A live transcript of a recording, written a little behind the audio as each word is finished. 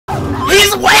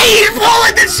He's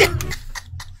pulling this shit.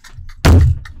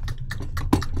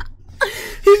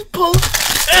 He's pulling.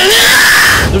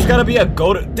 There's gotta be a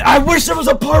I wish there was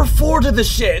a part 4 to the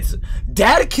shit.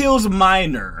 Dad kills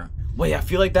minor. Wait, I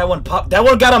feel like that one popped. That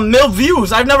one got 1 million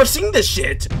views. I've never seen this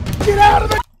shit. Get out of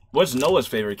the. What's Noah's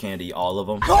favorite candy? All of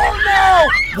them. Oh no!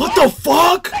 What the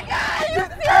fuck?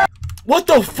 What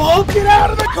the fuck? Get out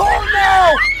of the car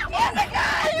now! Right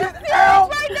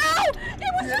now!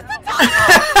 It was just a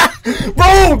time!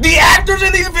 Bro, the actors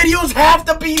in these videos have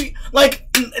to be like,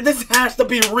 this has to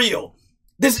be real.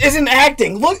 This isn't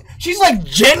acting. Look, she's like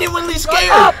genuinely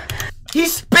scared.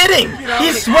 He's spitting.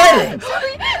 He's sweating.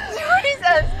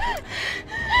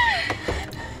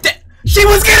 She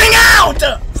was getting out!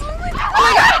 Oh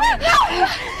my God!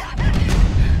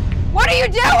 What are you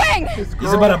doing?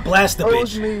 He's about to blast the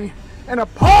bitch. Me an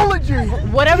apology.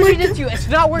 Whatever she did to you, it's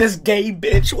not worth. This gay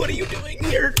bitch, what are you doing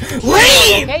here?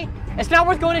 Leave! Okay? It's not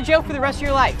worth going to jail for the rest of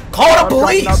your life. Call the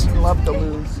police! Nothing left to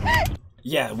lose.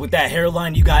 Yeah, with that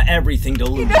hairline, you got everything to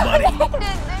lose, buddy.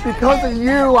 Because of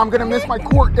you, I'm gonna miss my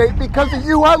court date. Because of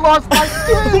you, I lost my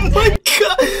kids. Oh my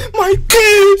God, my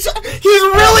kids! He's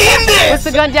really in this!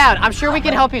 Put the gun down. I'm sure we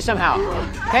can help you somehow.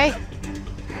 Okay?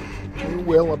 You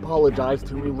will apologize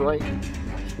to me right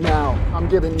now. I'm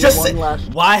giving you one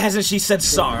last. Why hasn't she said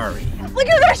sorry? Like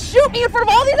you're gonna shoot me in front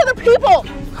of all these other people!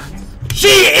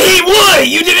 He would!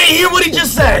 You didn't hear what he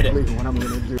just said! Exactly what I'm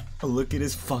gonna do. Look at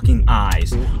his fucking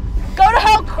eyes. Go to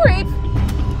hell, creep!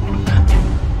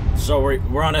 So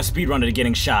we're on a speed run to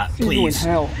getting shot. Please. You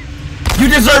in hell. You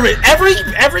deserve it.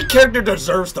 Every character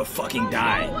deserves to fucking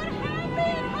die.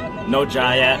 No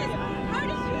Jayat.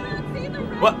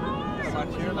 What?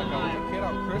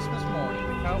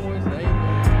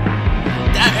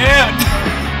 Damn.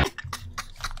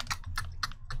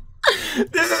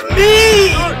 This is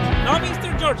me. No,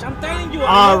 Mr. George, I'm telling you.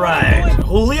 All right.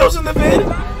 Julio's in the vid.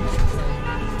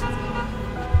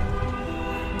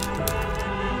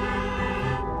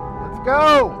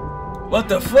 Go! What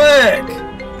the frick?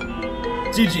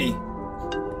 GG.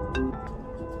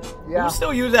 Yeah. Who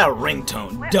still use that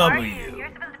ringtone? Where W. are you?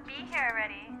 You're supposed to be here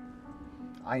already.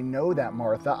 I know that,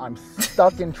 Martha. I'm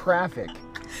stuck in traffic.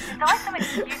 There's always some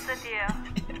excuse with you.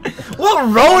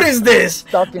 What road is this?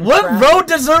 Stuck in What traffic. road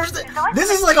deserves this? This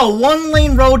is like a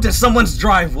 1-lane road to someone's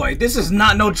driveway. This is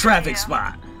not no traffic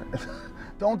spot.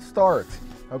 Don't start,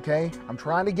 okay? I'm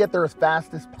trying to get there as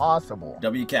fast as possible.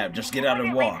 WCAP, just get out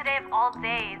and Late walk. today of all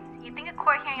days. You think a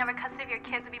court hearing over custody of your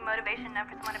kids would be motivation enough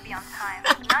for someone to be on time?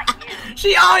 It's not you.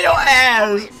 She on your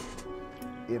ass.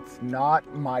 It's not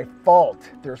my fault.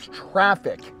 There's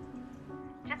traffic.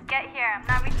 Just get here. I'm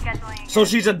not rescheduling again. So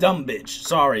she's a dumb bitch.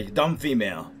 Sorry, dumb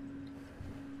female.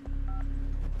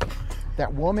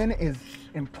 That woman is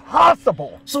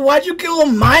impossible. So why'd you kill a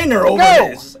minor over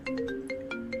this?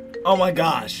 Oh my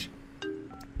gosh.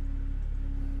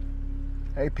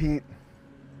 Hey, Pete.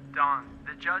 Don,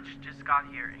 the judge just got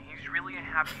here, and he's really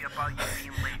unhappy about you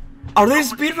being late. Are they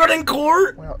speedrunning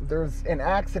court? Well, there's an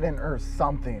accident or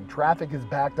something. Traffic is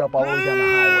backed up all the way down the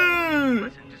highway.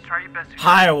 Listen, just try your best to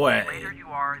Highway. The later you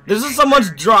are, the This is later someone's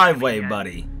you're driveway, gonna get,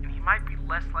 buddy. And he might be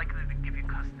less likely to give you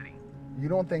custody. You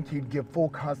don't think he'd give full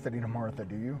custody to Martha,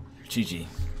 do you? GG.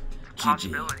 It's a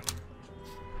possibility.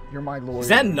 You're my lawyer. Is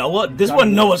that Noah? This is what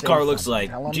Noah's car looks like.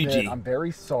 Tell him GG. that I'm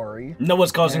very sorry.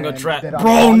 Noah's causing a and trap. that I'm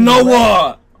Bro, on the way.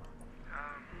 Noah!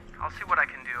 I'll see what I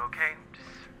can do, okay?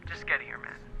 Just get here,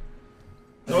 man.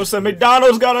 Noah said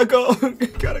McDonald's gotta go.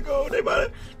 Gotta go.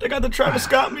 They got the Travis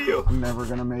Scott meal. I'm never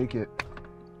gonna make it.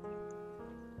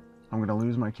 I'm gonna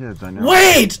lose my kids, I know.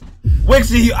 Wait!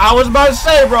 Wixie, I was about to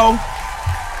say, bro.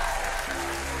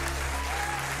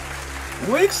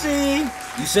 Wixie,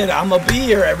 you said I'ma be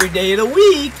here every day of the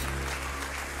week.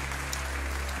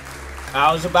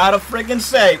 I was about to freaking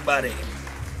say, buddy.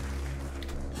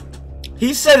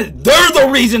 He said they're the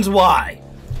reasons why.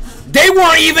 They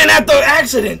weren't even at the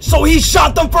accident, so he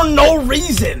shot them for no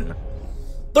reason.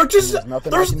 They're just,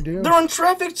 they're in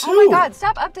traffic too. Oh my God,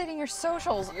 stop updating your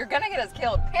socials. You're gonna get us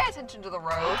killed. Pay attention to the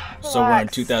road. So we're in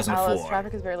 2004. Alice,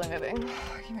 traffic is barely moving.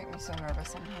 You make me so nervous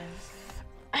sometimes.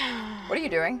 What are you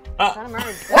doing? Trying to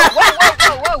murder.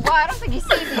 Whoa, I don't think he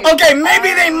sees you. Okay,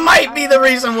 maybe they might be the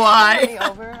reson why.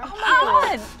 Over. Oh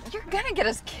my God, you're gonna get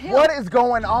us killed. What is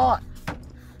going on?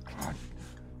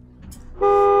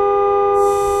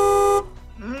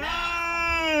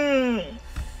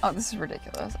 Oh, this is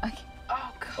ridiculous. Oh,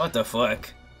 God. What the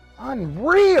fuck?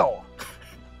 Unreal.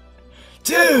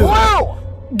 Dude! Whoa!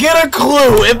 Get a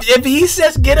clue! If he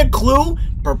says get a clue,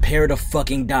 prepare to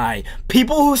fucking die.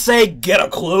 People who say get a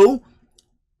clue,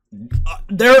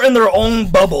 they're in their own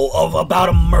bubble of about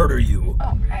to murder you.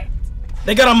 All right.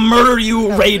 They gotta murder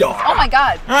you radar. Oh my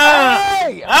god.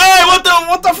 Hey! Hey, what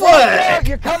the fuck?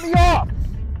 You cut me off!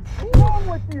 What's wrong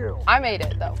with you? I made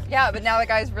it though. Yeah, but now the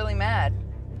guy's really mad.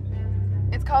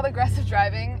 It's called aggressive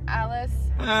driving, Alice.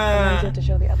 You have to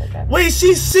show the other driver. Wait,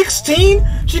 she's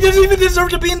 16? She doesn't even deserve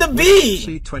to be in the V!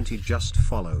 C20 just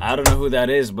followed. I don't know who that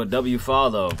is, but W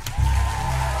follow.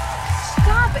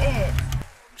 Stop it!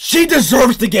 She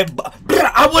deserves to get.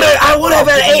 I would have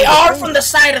an AR from the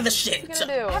side of the shit. What are you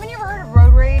gonna do? Haven't you ever heard of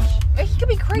road rage? He could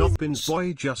be crazy. Nobbins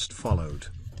boy just followed.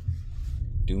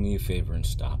 Do me a favor and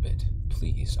stop it,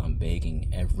 please. I'm begging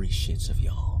every shits of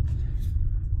y'all.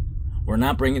 We're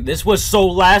not bringing. This was so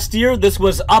last year. This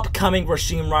was upcoming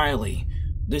Rasheam Riley.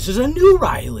 This is a new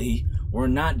Riley. We're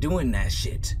not doing that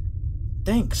shit.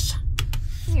 Thanks.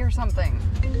 Or something.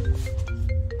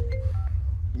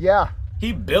 Yeah.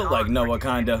 He built like Noah,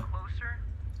 kinda. Closer?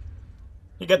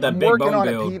 He got that I'm big working bone on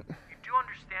it, build. Pete. You do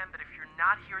understand that if you're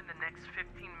not here in the next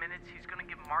 15 minutes, he's gonna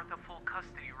give Martha full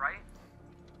custody, right?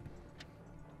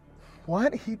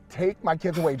 What? He'd take my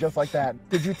kids away just like that.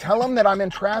 Did you tell him that I'm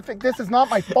in traffic? This is not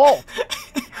my fault.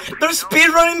 They're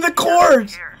speedrunning the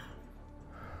courts.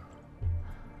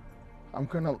 I'm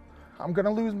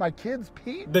gonna lose my kids,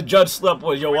 Pete. The judge slept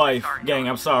with your wife, gang.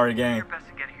 I'm sorry, gang. Your best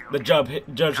to get here. The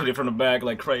judge hit it from the back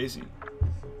like crazy.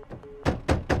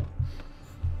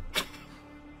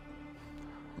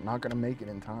 I'm not gonna make it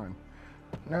in time.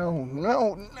 No.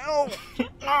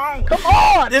 Come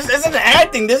on! This isn't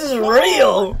acting. This is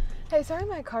real. Hey, sorry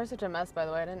my car's such a mess, by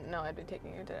the way. I didn't know I'd be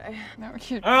taking you today. No,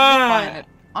 you're Ah. fine. It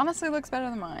honestly looks better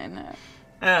than mine.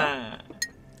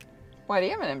 Why do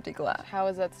you have an empty glass? How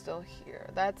is that still here?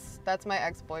 That's my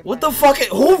ex-boyfriend. What the fuck?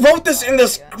 Who wrote this in the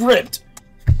script?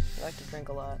 I like to drink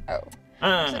a lot. Oh.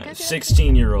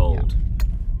 16-year-old.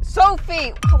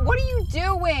 Sophie, what are you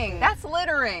doing? That's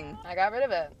littering. I got rid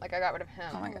of it. Like I got rid of him.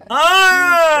 Oh my god.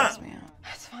 Ah!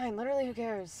 It's fine. Literally, who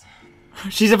cares?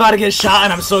 She's about to get shot,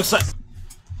 and I'm so excited.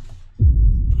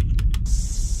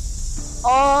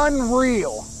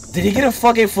 Unreal. Did he get a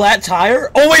fucking flat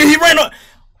tire? Oh wait,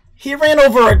 he ran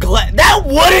over a glass. That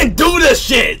wouldn't do the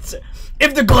shit.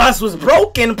 If the glass was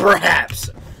broken, perhaps.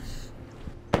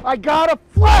 I got a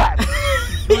flat.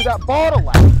 Threw that bottle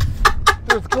out.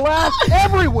 There's glass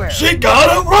everywhere. She got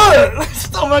a run.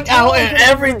 Stomach out and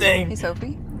everything. Hey,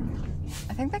 Sophie.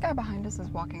 I think the guy behind us is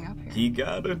walking up here. He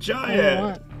got a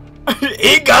giant.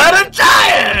 He got a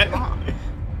giant.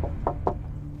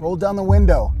 Roll down the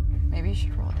window. Maybe you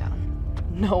should roll it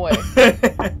down. No way.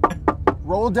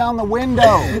 Roll down the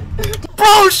window.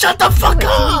 Bro, shut the fuck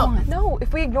up. No,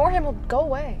 if we ignore him, he'll go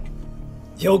away.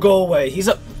 He'll go away. He's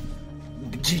a...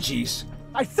 GG's.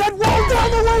 I said roll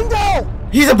down the window!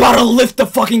 He's about to lift the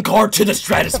fucking car to the Sophie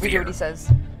stratosphere. Brody says.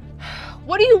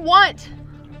 What do you want?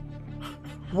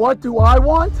 What do I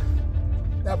want?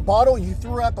 That bottle you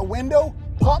threw out the window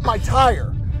popped my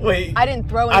tire. Wait. I didn't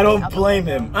throw anything. I don't out the blame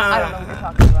window. him. I don't know what you're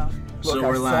talking about. So Look,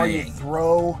 we're I saw you lying.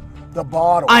 throw the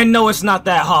bottle. I know it's not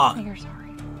that hot. You're sorry.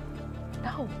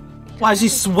 No. Why is he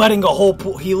sweating a whole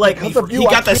pool? He like me. Because of He you,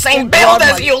 got I the same can't build grab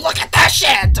as my- you. Look at that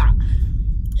shit.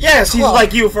 Yes, he's Well,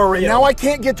 like you for real. Now I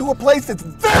can't get to a place that's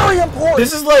very important.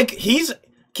 This is like he's.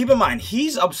 Keep in mind,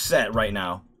 he's upset right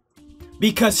now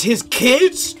because his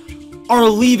kids are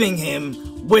leaving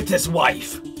him with his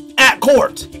wife at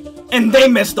court, and they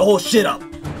messed the whole shit up.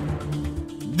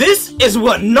 This is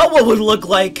what Noah would look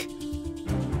like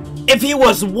if he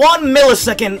was 1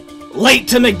 millisecond late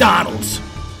to McDonald's.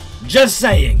 Just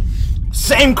saying.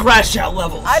 Same crash out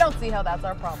levels. I don't see how that's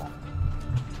our problem.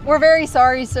 We're very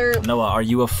sorry, sir. Noah, are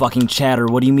you a fucking chatter?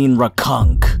 What do you mean,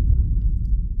 rakunk?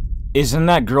 Isn't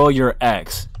that girl your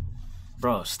ex?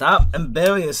 Bro, stop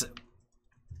embarrassing.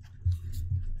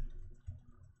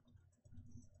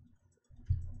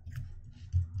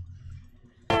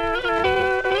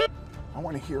 I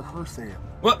want to hear her say it.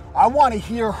 What? I want to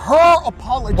hear her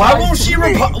apologize. Why won't she? to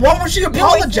me. Why won't she You're wasting your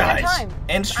apologize? time.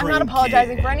 And I'm not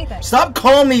apologizing for anything. Stop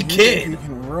calling me You kid.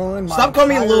 can ruin my Stop calling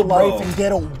me entire little bro. life and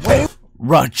get away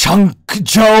Rachunk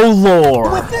Joe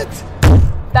lore. with it.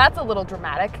 That's a little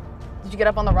dramatic. Did you get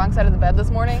up on the wrong side of the bed this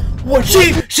morning? What?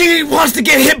 She wants to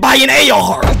get hit by an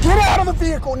AR. Get out of the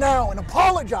vehicle now and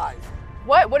apologize.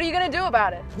 What? What are you gonna do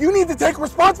about it? You need to take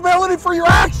responsibility for your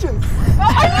actions.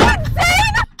 Are you insane?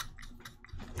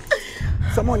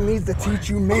 Someone needs to teach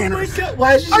you manners. God,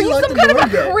 why is she Are you locked some the kind of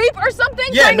door a yet? creep or something?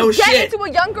 Yeah, trying no to get shit. into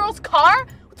a young girl's car?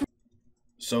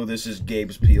 So this is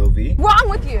Gabe's POV. Wrong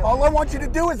with you? All I want you to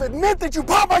do is admit that you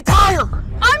popped my tire.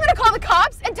 I'm gonna call the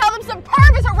cops and tell them some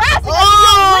perv is harassing us.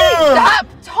 Oh! Stop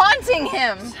taunting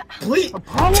him. Please.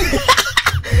 Apologize.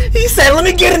 He said, "Let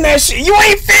me get in that shit. You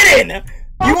ain't fitting."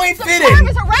 You ain't The fitting. park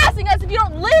is harassing us if you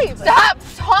don't leave. Stop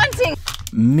taunting.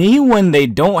 Me when they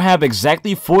don't have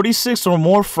exactly 46 or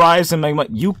more fries in my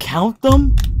you count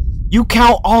them? You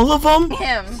count all of them?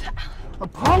 Him.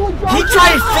 Apologize. He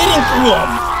tried fitting through them.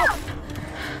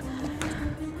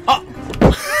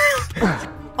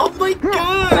 Oh my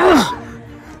gosh.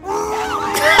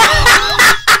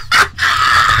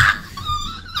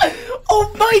 Oh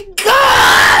my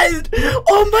god!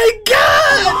 Oh my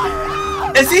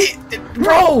god! Is he...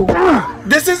 Bro,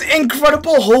 this is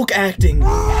Incredible Hulk acting.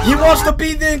 He wants to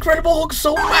be the Incredible Hulk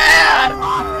so bad.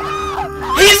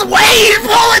 He's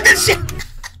pulling this shit.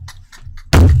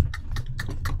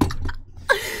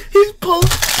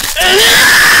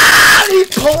 He's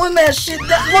pulling that shit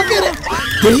down. Look at it.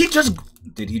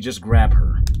 Did he just grab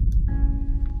her?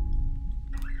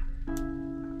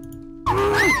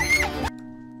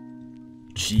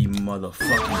 G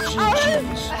motherfucking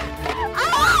GG's.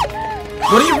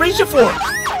 What are you reaching for?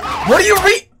 What are you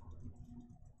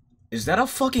Is that a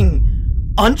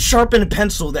fucking unsharpened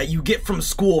pencil that you get from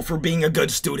school for being a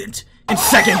good student in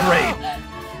 2nd grade?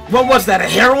 What was that, a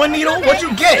heroin needle? What'd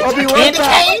you get? A candy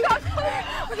cane? Okay.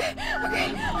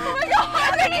 Oh my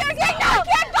god. I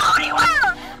can't go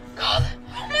anywhere. God.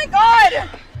 Oh my god.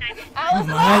 Oh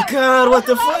my god, what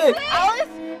the fuck? Alice?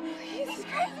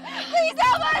 Please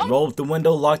help us. Roll up the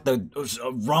window, lock the...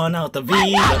 run out the V.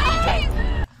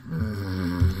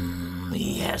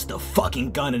 He has the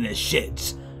fucking gun in his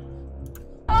shits.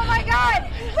 Oh my god.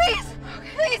 Please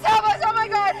help us. Oh my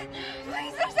god.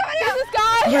 Please, there's somebody else. This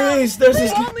guy. Please, there's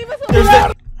this... Don't leave us There's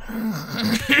alone.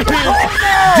 that...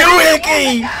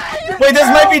 Doohickey! Wait, this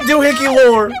might be Doohickey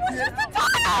lore. It was just a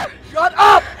tire. Shut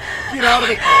up! Get out of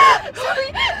the car.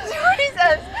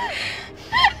 Jesus.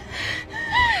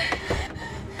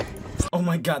 Oh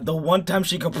my god, the one time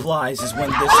she complies is when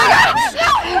this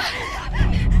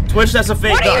happens. Twitch, that's a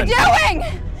fake What are gun. you doing?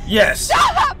 Yes.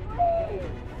 Stop! Oh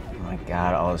my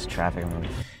god, all this traffic. I'm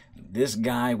This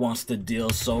guy wants to deal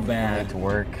so bad. to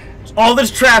work. All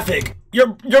this traffic.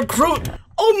 Your crew.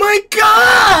 Oh my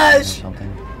gosh! Something.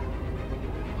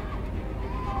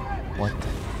 What?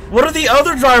 What are the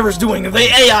other drivers doing? Are they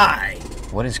AI?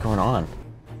 What is going on?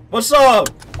 What's up?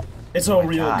 It's a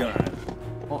real God. gun.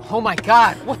 Oh my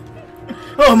god. What?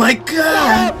 Oh my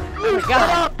god! Oh my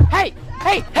god. Hey,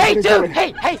 dude.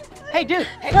 Hey, dude.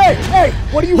 Hey,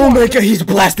 what do you Oh want? my god, he's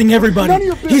blasting everybody. None of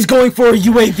your business. He's going for a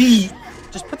UAV.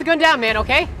 Just put the gun down, man,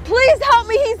 okay? Please help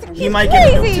me. He's He might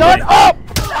get crazy. Shut up!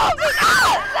 Help me.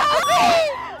 Help me.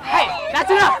 Hey,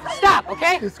 that's enough. Stop,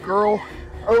 okay? This girl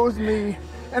owes me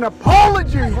an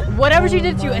apology. Whatever she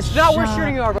did to you, it's not worth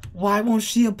shooting you over. Why won't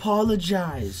she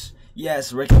apologize?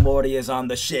 Yes, Rick and Morty is on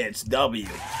the shits. W.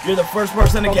 You're the first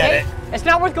person to get Okay? it. It's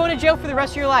not worth going to jail for the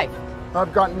rest of your life.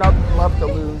 I've got nothing left to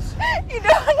lose. You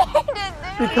don't need to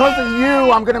do Because of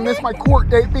you, I'm gonna miss my court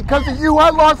date. Because of you, I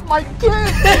lost my kid.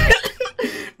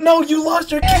 No, you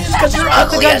lost your kids because you're Put the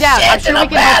ugly gun as down. I'm shit sure and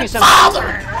we a can help bad you somehow. father.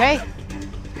 Okay?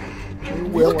 You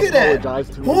will Look at that. apologize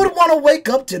to Who me. would want to wake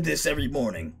up to this every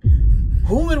morning?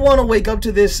 Who would want to wake up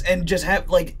to this and just have,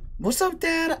 like, what's up,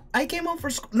 Dad? I came home for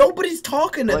school. Nobody's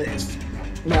talking to this.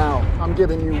 Now, I'm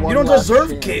giving you one You don't last deserve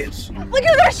chance. kids. Like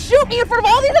you're gonna shoot me in front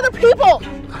of all these other people.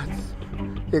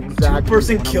 Exactly.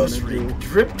 Person what I'm kill gonna streak. do.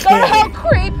 Drip Go to hell,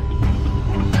 candy.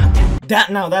 creep.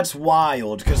 That's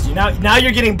wild, because now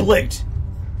you're getting blinked.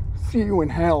 See you in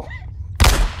hell.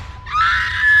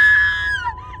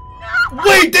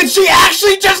 Wait, did she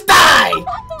actually just die?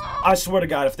 I swear to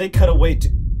God, if they cut away to...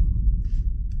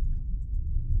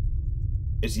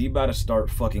 Is he about to start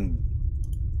fucking...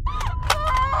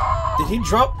 Did he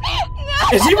drop...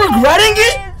 Is he regretting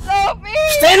it? Sophie.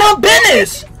 Stand on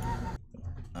business!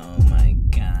 Oh my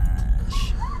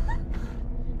gosh.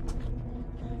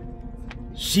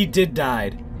 She did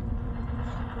die.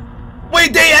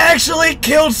 Wait, they actually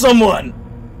killed someone!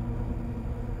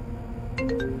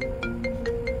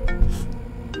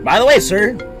 By the way,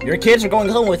 sir, your kids are going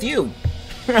home with you.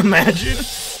 Imagine.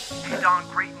 Hey Don,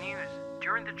 great news.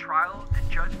 During the trial,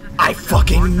 the judge decided I that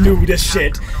fucking Martha knew was this not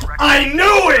shit. criminal record I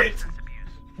knew it! substance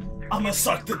abuse. There's I'm gonna no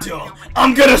suck the criminal dill. record.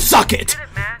 I'm gonna suck it! You did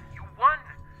it, man. You won.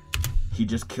 He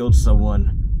just killed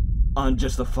someone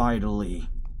unjustifiably.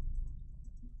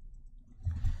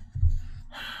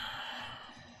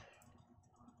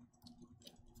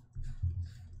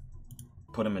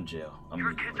 Put him in jail.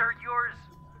 Your kids are yours.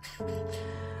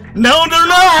 No, they're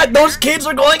not! Those kids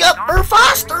are going up for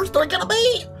fosters! They're gonna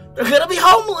be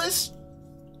homeless!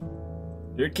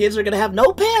 Your kids are gonna have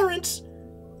no parents!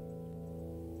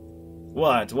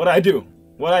 What? What'd I do?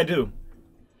 What'd I do?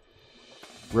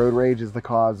 Road rage is the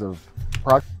cause of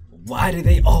Why do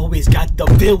they always got the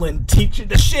villain teaching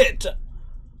the shit?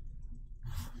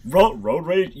 Road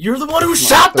rage? You're the one who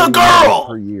shot the 30 girl!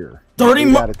 per year. 30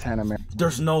 8 out of 10 Americans.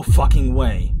 There's no fucking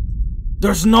way.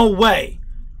 There's no way.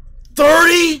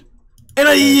 30 in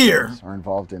a year. Are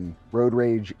involved in road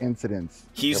rage incidents.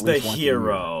 He's at the least once a year.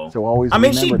 hero. So always I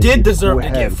mean, she remember to did keep deserve cool to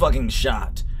get head. fucking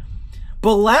shot.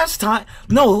 But last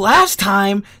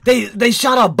time they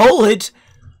shot a bullet.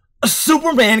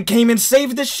 Superman came and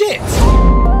saved the shit.